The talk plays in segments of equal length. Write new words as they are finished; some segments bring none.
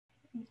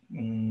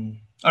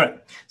All right.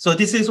 So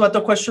this is what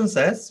the question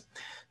says.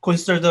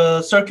 Consider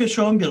the circuit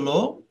shown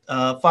below.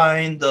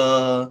 Find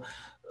the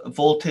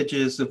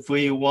voltages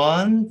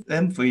V1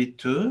 and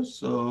V2.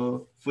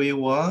 So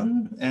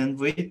V1 and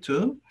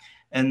V2.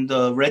 And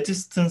the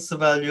resistance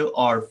value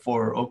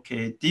R4.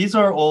 Okay, these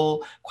are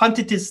all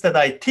quantities that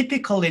I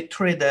typically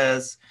treat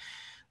as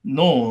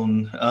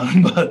known.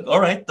 But all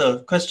right,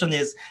 the question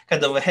is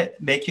kind of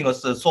making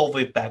us solve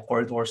it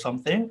backward or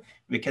something.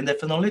 We can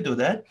definitely do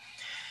that.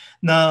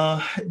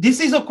 Now, this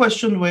is a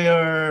question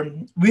where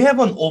we have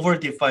an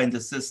overdefined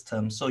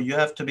system, so you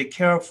have to be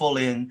careful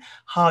in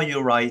how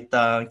you write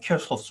down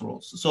Kirchhoff's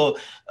rules. So,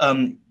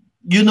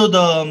 you know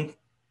the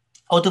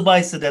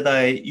advice that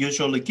I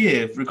usually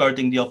give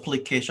regarding the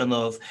application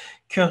of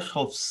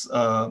Kirchhoff's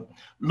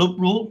loop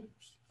rule,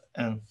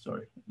 and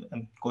sorry,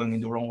 I'm going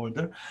in the wrong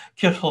order,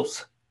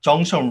 Kirchhoff's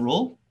junction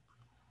rule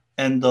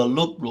and the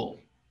loop rule.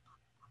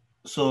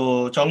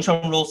 So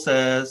junction rule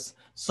says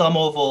sum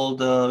of all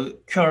the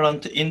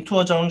current into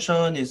a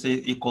junction is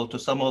equal to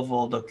sum of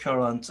all the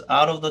current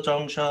out of the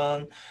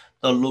junction.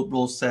 The loop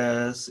rule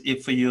says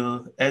if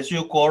you, as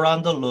you go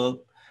around the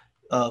loop,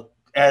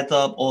 add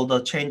up all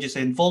the changes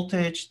in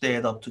voltage, they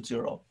add up to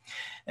zero.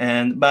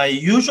 And my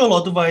usual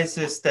advice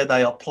is that I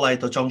apply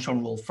the junction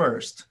rule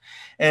first.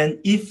 And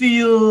if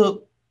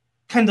you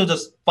kind of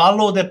just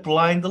follow that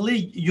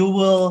blindly, you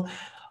will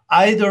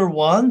either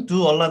one,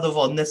 do a lot of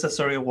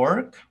unnecessary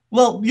work.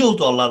 Well, you'll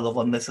do a lot of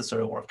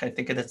unnecessary work. I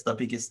think that's the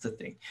biggest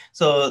thing.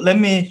 So let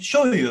me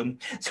show you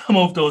some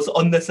of those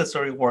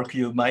unnecessary work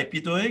you might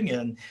be doing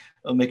and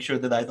make sure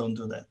that I don't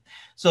do that.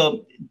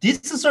 So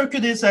this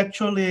circuit is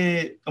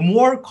actually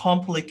more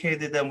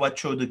complicated than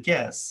what you would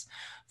guess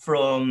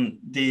from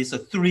these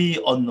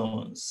three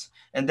unknowns.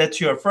 And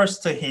that's your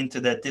first hint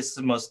that this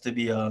must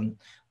be an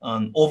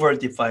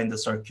overdefined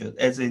circuit,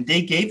 as in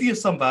they gave you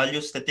some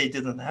values that they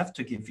didn't have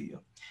to give you.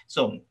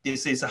 So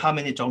this is how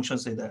many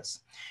junctions it has.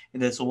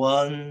 It has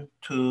 1,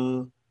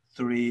 2,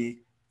 3,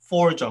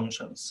 4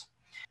 junctions.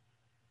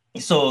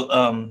 So,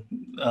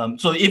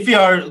 so if you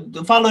are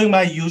following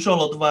my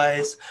usual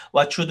advice,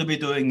 what you should be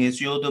doing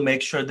is you to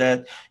make sure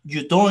that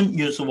you don't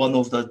use one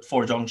of the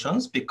 4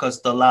 junctions,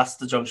 because the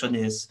last junction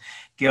is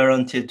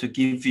guaranteed to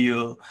give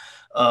you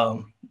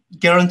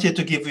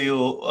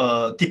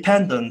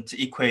dependent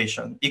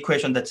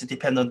equation that's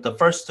dependent the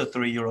first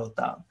 3 you wrote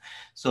down.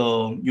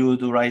 So you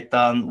would write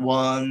down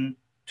 1,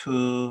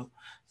 2,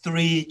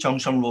 3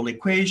 junction rule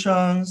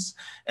equations,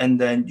 and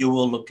then you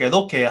will look at,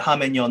 okay, how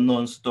many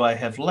unknowns do I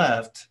have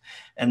left?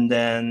 And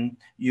then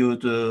you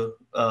do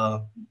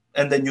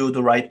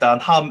write down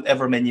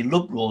however many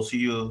loop rules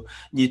you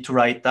need to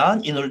write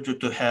down in order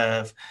to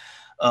have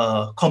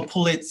a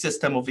complete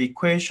system of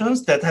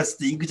equations that has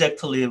the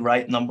exactly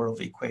right number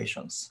of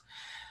equations.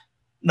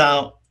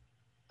 Now,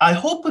 I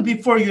hope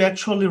before you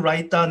actually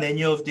write down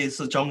any of these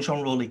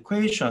junction rule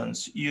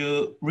equations,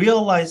 you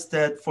realize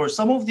that for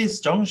some of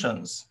these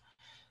junctions,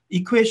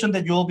 equation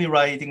that you'll be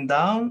writing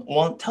down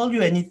won't tell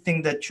you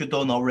anything that you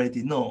don't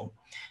already know,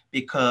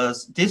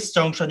 because this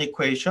junction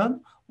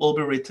equation will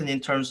be written in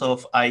terms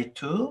of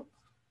I2,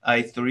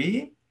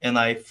 I3, and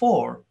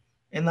I4,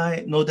 and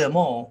I know them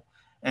all.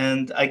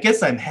 And I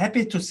guess I'm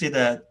happy to see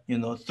that,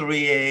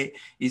 3a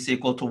is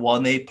equal to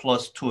 1a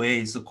plus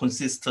 2a is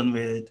consistent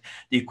with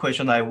the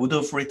equation I would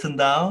have written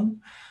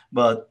down.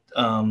 But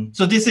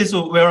so this is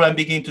where I'm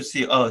beginning to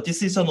see, oh,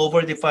 this is an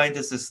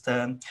overdefined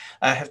system.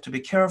 I have to be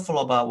careful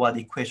about what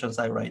equations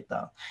I write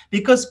down.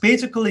 Because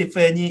basically, if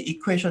any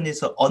equation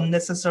is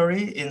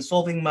unnecessary in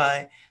solving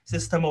my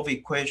system of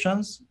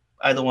equations,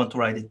 I don't want to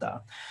write it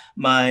down.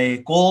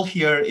 My goal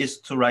here is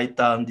to write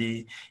down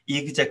the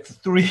exact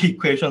 3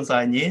 equations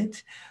I need,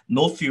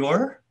 no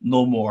fewer,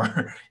 no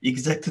more,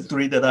 exact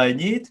 3 that I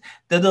need,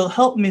 that'll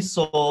help me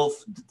solve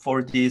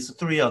for these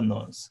 3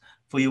 unknowns,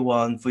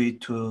 V1,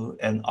 V2,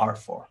 and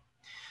R4.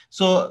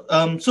 So,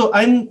 so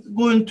I'm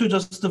going to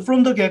just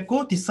from the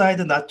get-go decide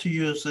not to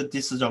use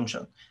this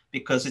junction,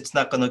 because it's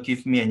not going to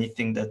give me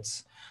anything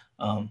that's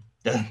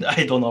that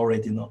I don't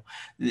already know.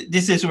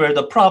 This is where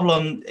the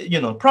problem,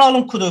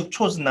 problem could have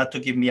chosen not to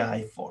give me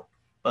I4,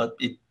 but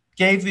it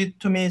gave it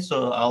to me,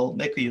 so I'll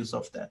make use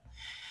of that.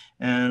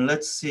 And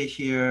let's see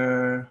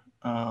here.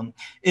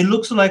 It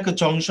looks like a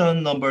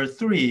junction number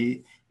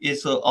 3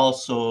 is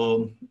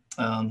also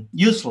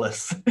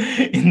useless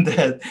in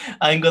that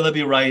I'm going to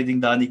be writing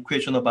down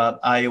equation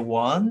about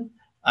I1,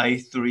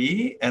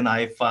 I3, and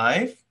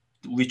I5,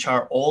 which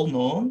are all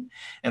known.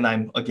 And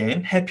I'm,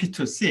 again, happy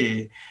to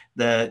see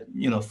that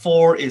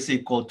 4 is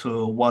equal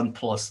to 1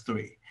 plus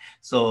 3.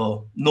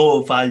 So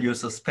no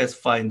values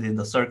specified in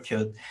the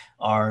circuit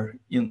are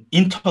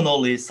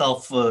internally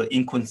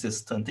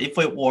self-inconsistent. If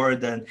it were,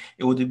 then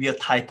it would be a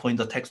typo in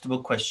the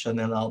textbook question,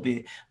 and I'll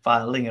be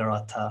filing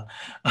errata.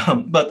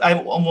 But I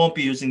won't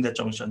be using that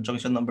junction.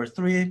 Junction number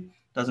 3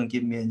 doesn't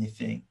give me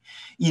anything.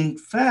 In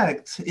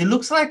fact, it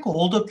looks like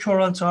all the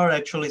currents are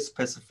actually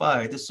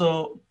specified.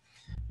 So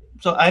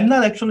I'm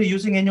not actually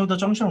using any of the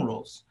junction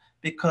rules,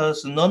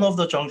 because none of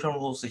the junction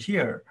rules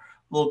here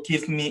will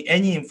give me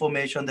any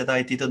information that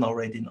I didn't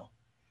already know.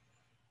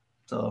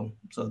 So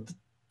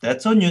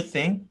that's a new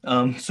thing.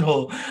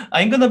 So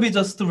I'm gonna be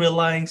just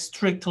relying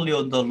strictly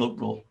on the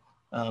loop rule.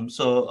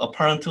 So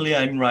apparently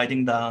I'm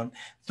writing down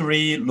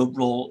 3 loop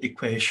rule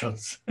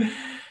equations.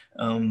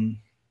 um,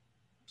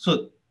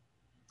 so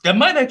that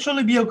might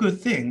actually be a good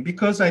thing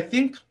because I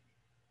think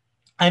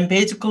I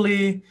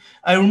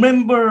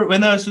remember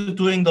when I was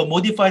doing the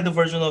modified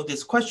version of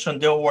this question,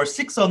 there were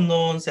 6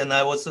 unknowns and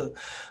I was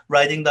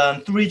writing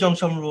down 3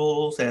 junction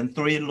rules and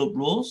 3 loop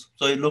rules.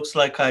 So it looks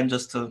like I'm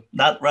just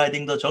not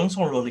writing the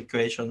junction rule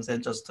equations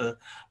and just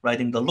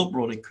writing the loop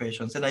rule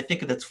equations. And I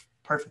think that's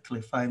perfectly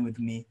fine with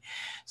me.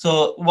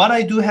 So what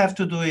I do have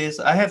to do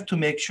is I have to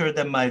make sure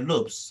that my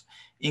loops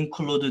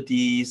include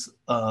these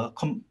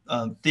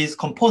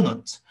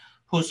components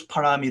whose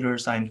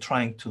parameters I'm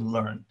trying to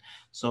learn.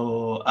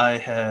 So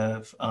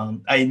I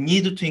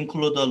need to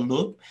include a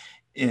loop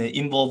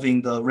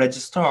involving the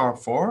register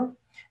R4,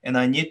 and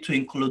I need to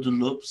include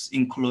loops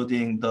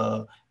including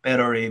the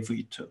battery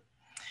V2.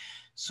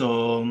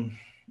 So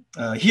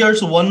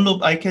here's one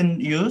loop I can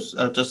use,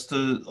 just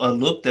a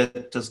loop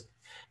that just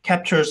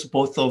captures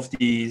both of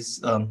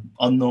these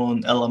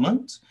unknown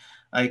elements.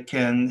 I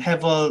can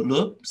have a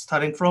loop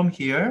starting from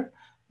here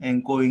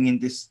and going in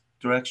this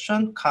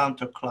direction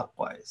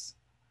counterclockwise.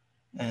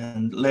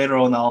 And later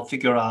on, I'll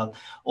figure out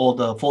all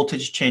the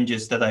voltage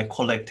changes that I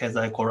collect as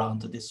I go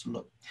around this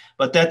loop.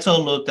 But that's a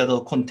loop that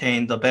will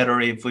contain the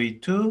battery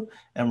V2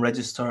 and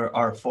register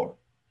R4.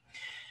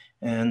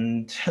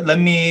 And let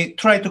me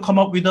try to come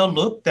up with a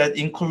loop that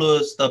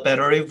includes the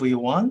battery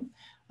V1.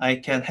 I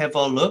can have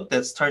a loop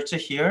that starts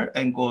here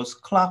and goes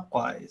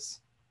clockwise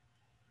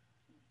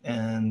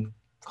and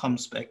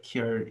comes back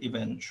here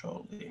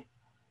eventually.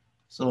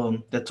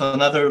 So that's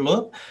another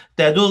loop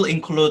that will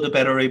include the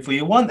battery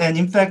V1. And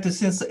in fact,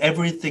 since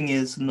everything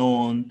is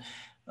known,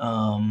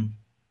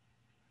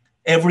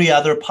 every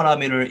other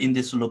parameter in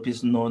this loop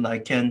is known, I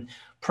can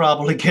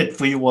probably get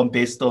V1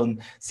 based on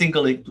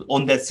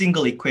that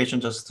single equation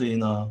just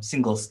in a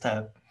single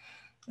step.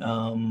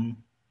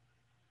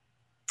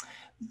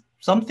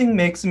 Something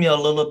makes me a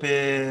little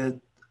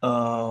bit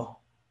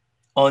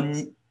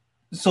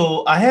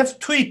so I have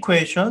 2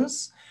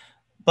 equations,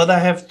 but I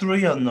have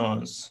 3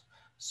 unknowns.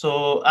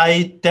 So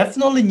I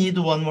definitely need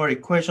one more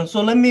equation.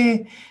 So let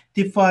me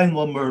define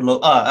one more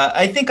loop.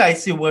 I think I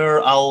see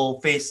where I'll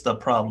face the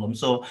problem.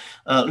 So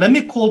let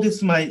me call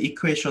this my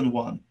equation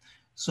 1.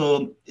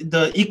 So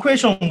the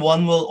equation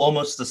 1 will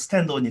almost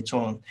stand on its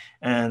own.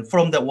 And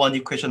from that one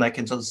equation, I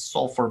can just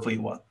solve for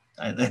V1.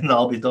 And then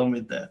I'll be done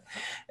with that.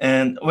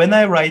 And when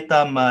I write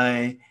down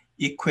my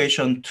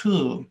equation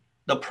 2,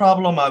 the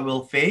problem I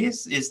will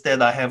face is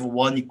that I have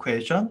one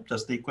equation,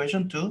 just the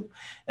equation 2,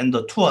 and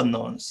the 2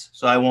 unknowns.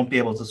 So I won't be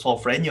able to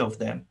solve for any of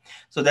them.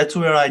 So that's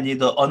where I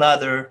need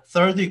another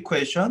third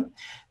equation.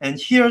 And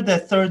here,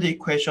 that third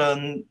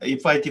equation,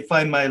 if I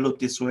define my loop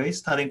this way,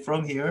 starting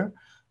from here,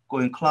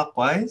 going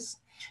clockwise,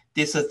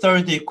 this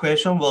third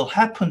equation will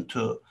happen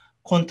to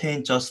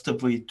contain just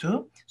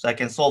V2. So I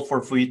can solve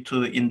for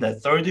V2 in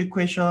that third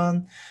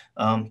equation,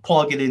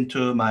 plug it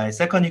into my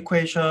second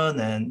equation,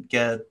 and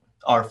get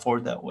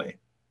R4 that way.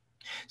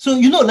 So,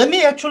 let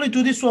me actually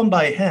do this one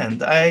by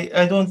hand.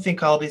 I don't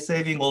think I'll be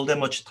saving all that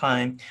much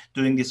time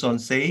doing this on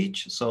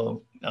Sage.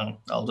 So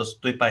I'll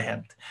just do it by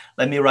hand.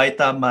 Let me write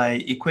down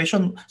my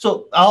equation.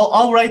 So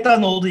I'll write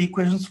down all the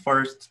equations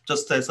first,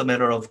 just as a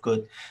matter of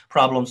good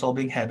problem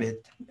solving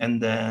habit,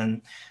 and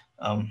then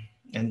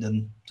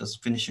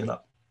just finish it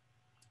up.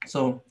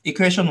 So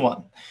equation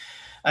 1.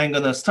 I'm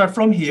going to start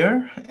from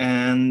here,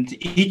 and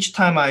each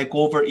time I go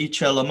over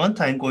each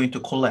element, I'm going to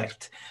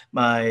collect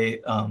my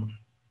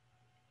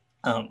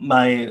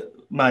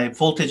my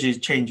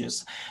voltage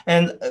changes.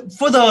 And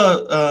for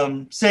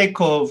the sake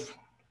of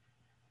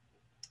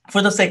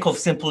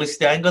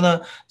simplicity, I'm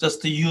gonna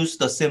just use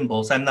the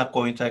symbols. I'm not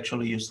going to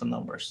actually use the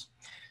numbers.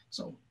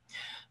 So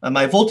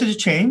my voltage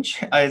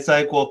change as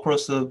I go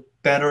across the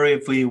battery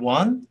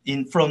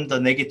V1 from the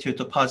negative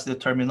to positive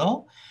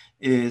terminal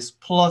is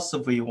plus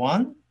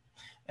V1.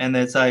 And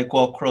as I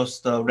go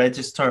across the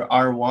resistor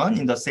R1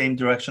 in the same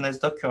direction as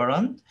the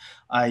current,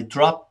 I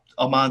drop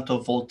amount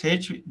of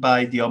voltage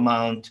by the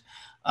amount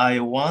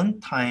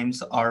I1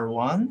 times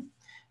R1.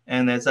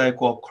 And as I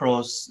go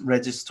across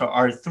resistor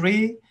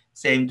R3,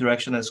 same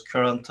direction as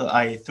current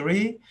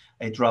I3,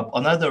 I drop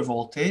another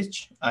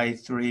voltage,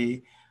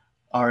 I3,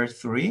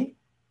 R3.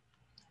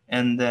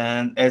 And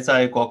then as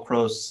I go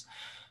across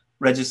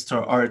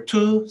resistor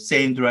R2,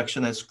 same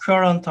direction as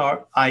current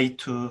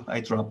I2, I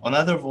drop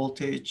another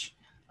voltage,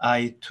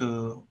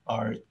 I2,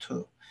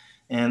 R2.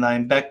 And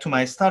I'm back to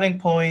my starting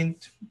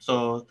point.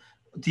 So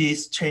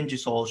these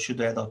changes all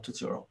should add up to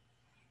 0.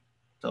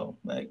 So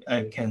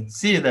I can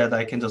see that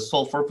I can just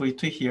solve for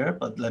V2 here,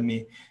 but let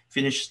me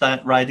finish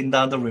writing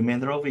down the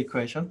remainder of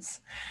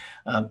equations.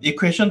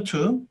 Equation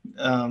 2,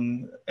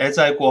 as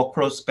I go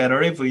across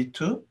battery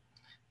V2,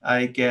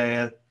 I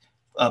get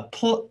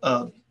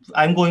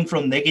I'm going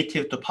from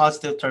negative to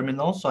positive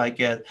terminal, so I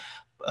get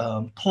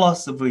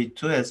plus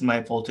V2 as my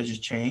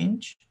voltage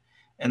change.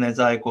 And as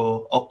I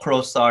go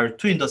across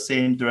R2 in the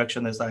same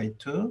direction as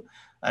I2,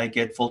 I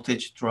get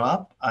voltage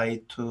drop,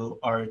 I2,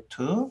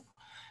 R2.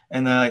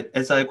 And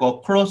as I go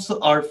across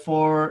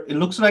R4, it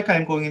looks like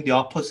I'm going in the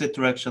opposite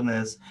direction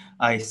as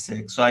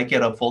I6. So I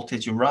get a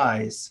voltage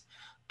rise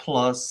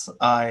plus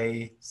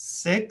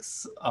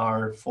I6,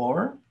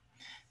 R4.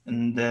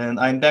 And then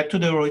I'm back to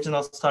the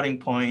original starting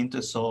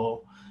point.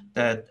 So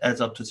that adds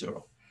up to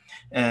 0.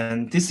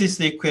 And this is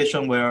the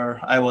equation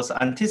where I was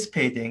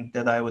anticipating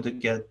that I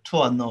would get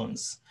two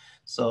unknowns.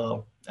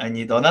 So I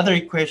need another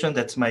equation.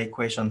 That's my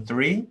equation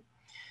 3.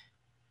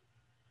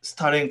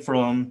 Starting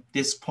from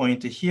this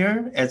point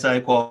here, as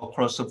I go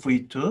across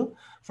V2,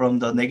 from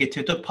the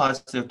negative to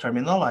positive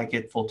terminal, I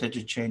get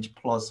voltage change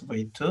plus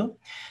V2.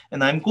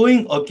 And I'm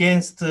going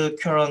against the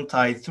current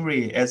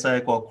I3 as I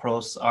go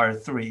across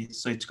R3.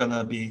 So it's going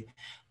to be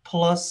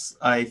plus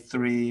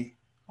I3,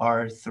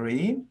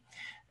 R3.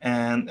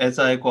 And as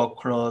I go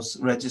across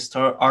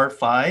register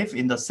R5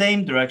 in the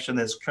same direction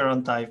as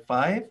current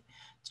I5,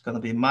 it's going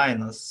to be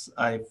minus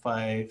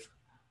I5,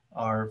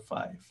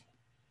 R5.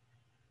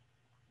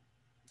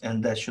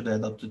 And that should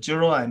add up to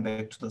 0. I'm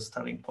back to the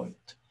starting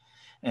point.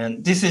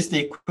 And this is the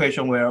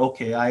equation where,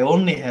 okay, I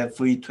only have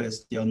V2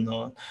 as the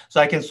unknown. So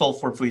I can solve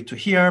for V2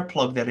 here,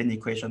 plug that in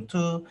equation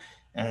 2,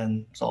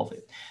 and solve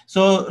it.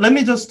 So let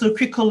me just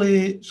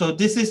quickly, so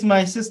this is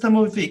my system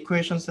of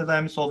equations that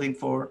I'm solving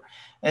for.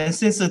 And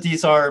since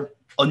these are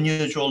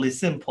unusually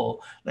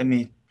simple, let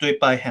me do it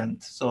by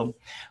hand. So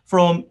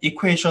from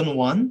equation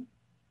 1,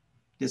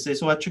 this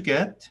is what you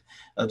get.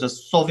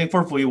 Just solving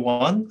for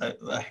V1,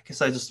 I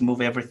guess I just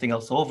move everything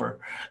else over.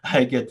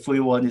 I get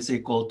V1 is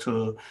equal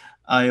to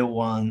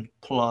I1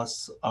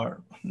 plus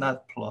R,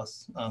 not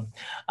plus,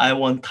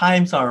 I1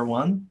 times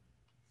R1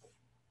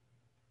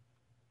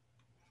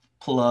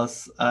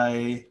 plus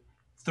I3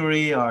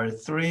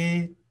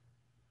 R3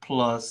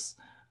 plus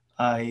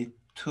I2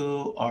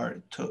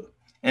 R2.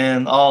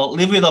 And I'll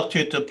leave it up to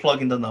you to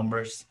plug in the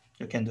numbers.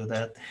 You can do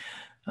that.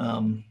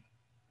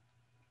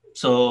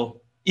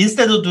 So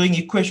instead of doing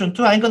equation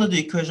 2, I'm going to do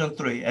equation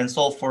 3 and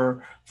solve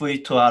for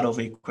V2 out of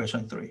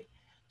equation 3.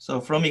 So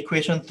from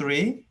equation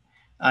 3,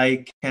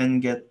 I can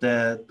get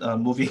that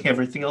moving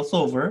everything else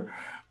over.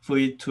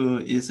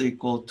 V2 is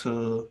equal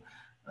to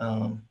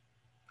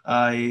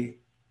I5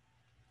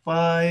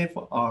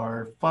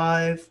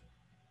 R5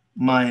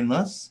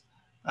 minus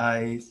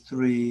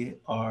I3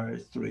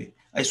 R3.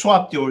 I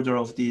swapped the order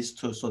of these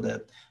two so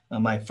that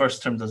my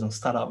first term doesn't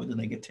start out with a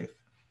negative.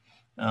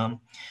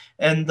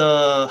 And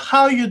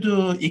how you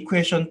do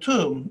equation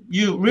 2,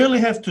 you really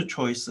have two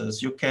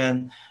choices. You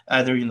can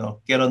either,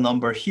 get a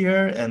number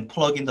here and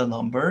plug in the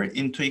number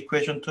into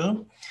equation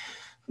 2.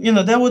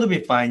 That would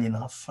be fine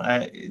enough.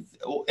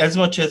 As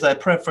much as I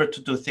prefer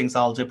to do things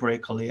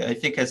algebraically, I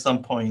think at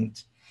some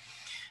point,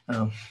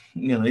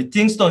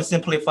 things don't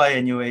simplify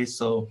anyway.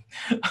 So,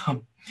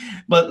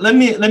 but let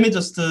me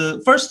just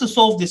first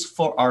solve this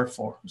for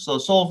R4. So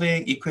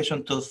solving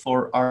equation 2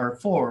 for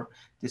R4,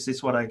 this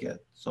is what I get.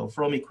 So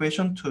from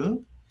equation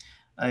 2,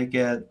 I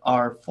get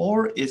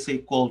R4 is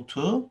equal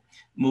to,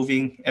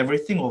 moving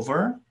everything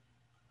over,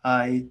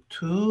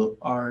 I2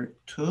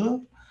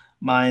 R2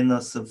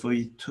 minus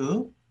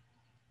V2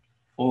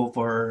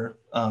 over,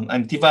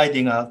 I'm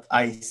dividing out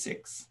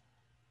I6.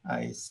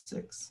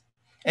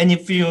 And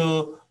if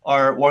you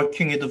are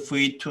working with the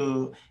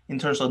V2 in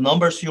terms of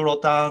numbers you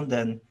wrote down,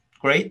 then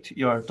great,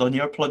 you are done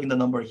here, plug in the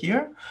number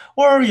here.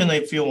 Or,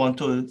 if you want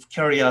to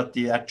carry out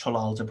the actual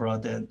algebra,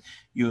 then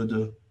you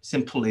do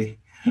simply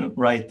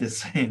write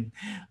this in.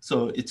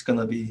 So it's going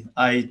to be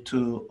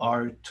I2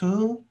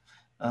 R2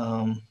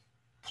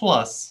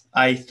 plus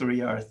I3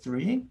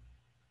 R3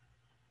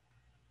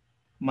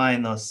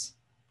 minus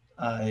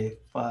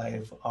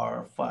I5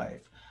 R5.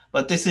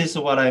 But this is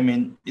what I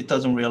mean. It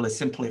doesn't really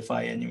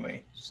simplify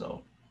anyway.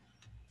 So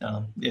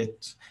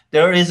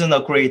there isn't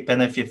a great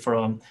benefit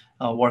from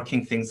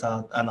working things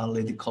out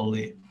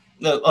analytically,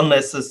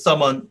 unless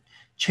someone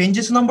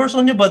changes numbers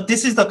on you. But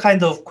this is the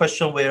kind of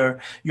question where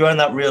you are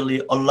not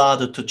really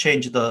allowed to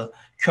change the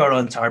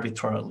current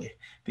arbitrarily,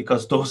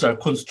 because those are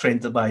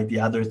constrained by the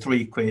other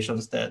 3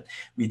 equations that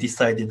we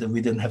decided that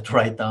we didn't have to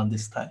write down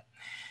this time.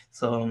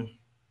 So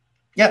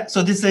yeah,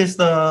 so this is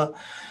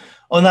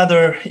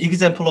another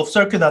example of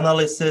circuit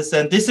analysis.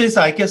 And this is,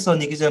 I guess,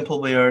 an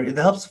example where it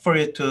helps for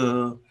you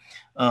to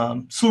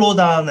slow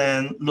down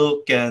and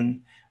look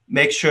and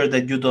make sure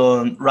that you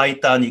don't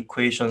write down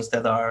equations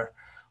that are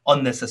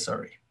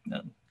unnecessary,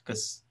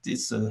 because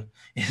this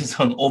is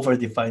an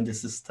overdefined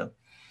system.